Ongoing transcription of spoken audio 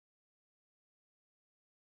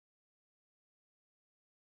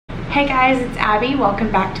Hey guys, it's Abby.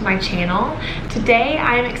 Welcome back to my channel. Today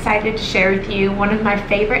I am excited to share with you one of my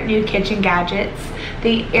favorite new kitchen gadgets,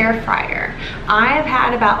 the air fryer. I have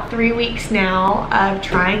had about 3 weeks now of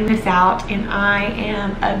trying this out and I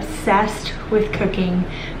am obsessed with cooking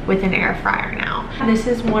with an air fryer now. This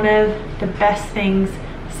is one of the best things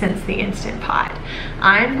since the Instant Pot.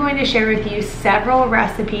 I'm going to share with you several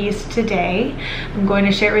recipes today. I'm going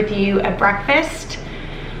to share with you a breakfast,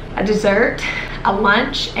 a dessert, a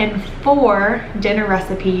lunch, and 4 dinner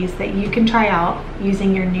recipes that you can try out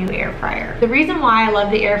using your new air fryer. The reason why I love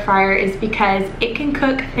the air fryer is because it can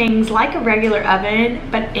cook things like a regular oven,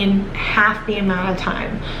 but in half the amount of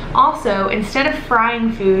time. Also, instead of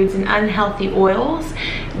frying foods in unhealthy oils,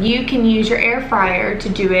 you can use your air fryer to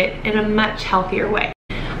do it in a much healthier way.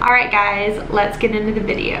 All right guys, let's get into the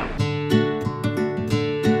video.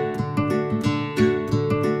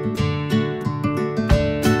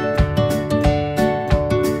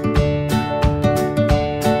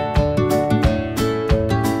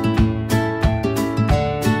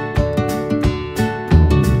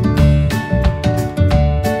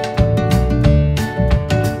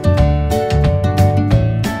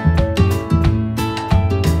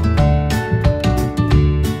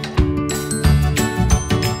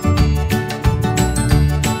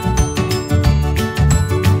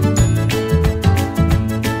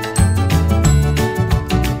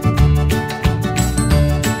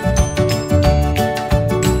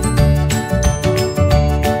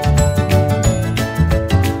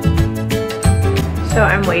 So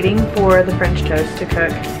I'm waiting for the French toast to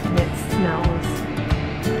cook and it smells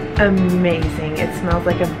amazing. It smells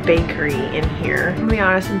like a bakery in here. I'm gonna be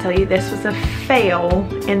honest and tell you this was a fail,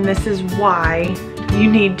 and this is why you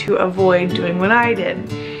need to avoid doing what I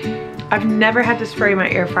did. I've never had to spray my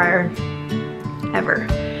air fryer ever.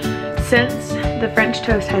 Since the French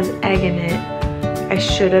toast has egg in it, I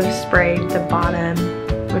should have sprayed the bottom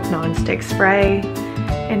with nonstick spray,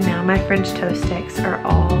 and now my French toast sticks are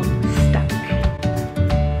all stuck.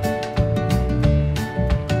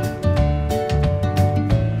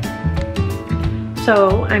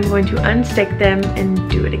 So I'm going to unstick them and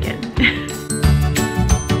do it again.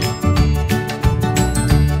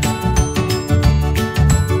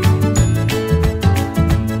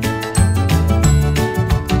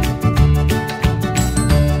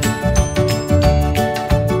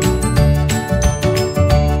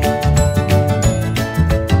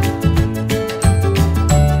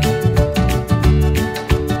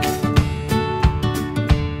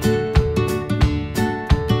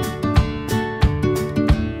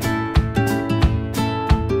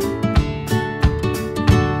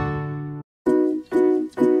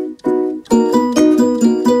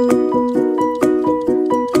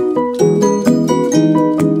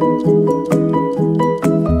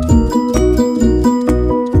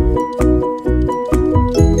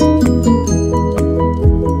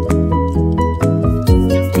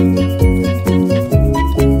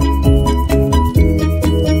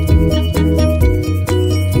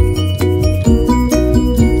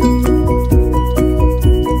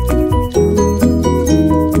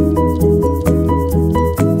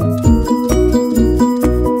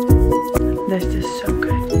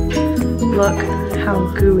 Look how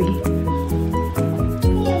gooey.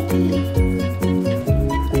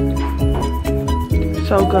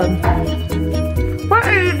 So good. What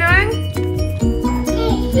are you doing?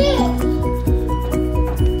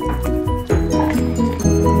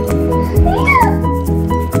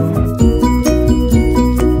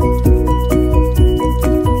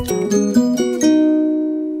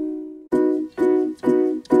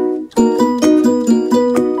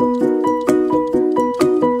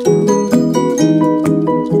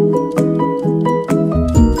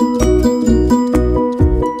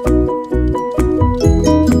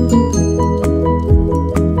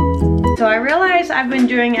 I've been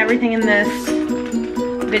doing everything in this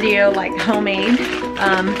video like homemade,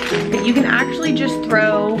 but you can actually just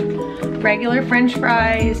throw regular French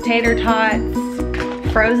fries, tater tots,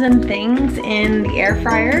 frozen things in the air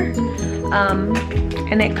fryer,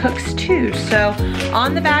 and it cooks too. So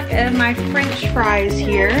on the back of my French fries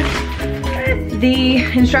here, the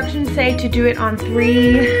instructions say to do it on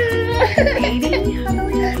 380, I believe.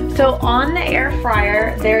 So on the air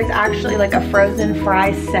fryer, there's actually like a frozen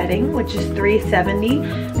fry setting, which is 370,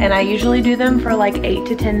 and I usually do them for like 8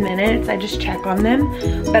 to 10 minutes. I just check on them,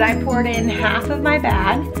 but I poured in half of my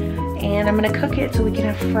bag, and I'm gonna cook it so we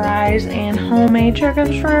can have fries and homemade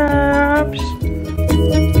chicken strips.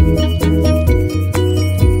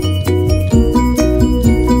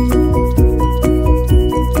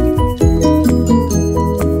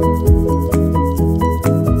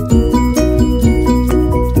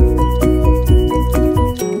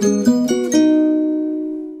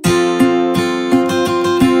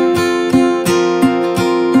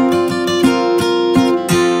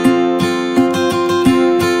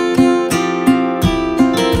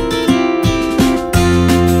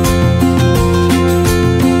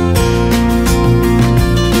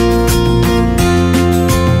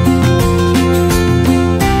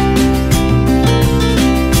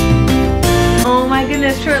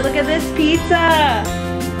 picture. Look at this pizza.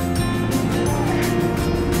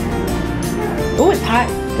 Oh, it's hot.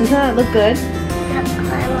 Doesn't that look good?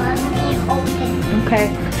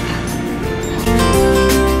 Okay.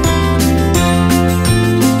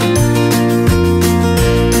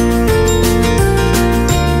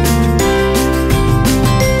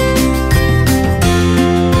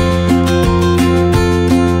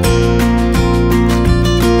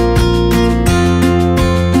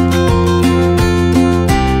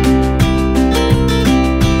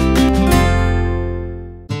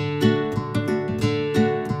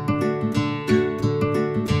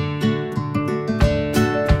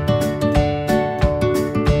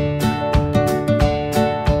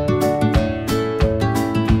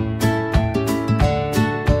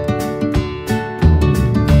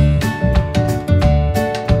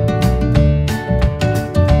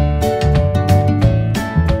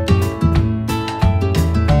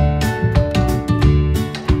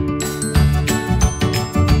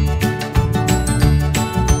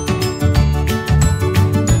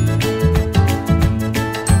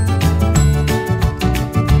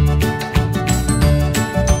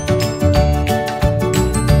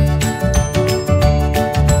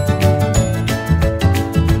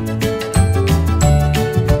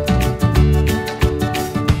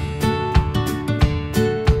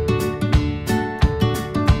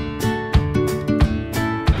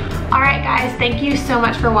 Thank you so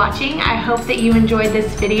much for watching. I hope that you enjoyed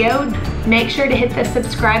this video. Make sure to hit the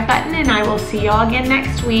subscribe button and I will see y'all again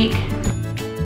next week.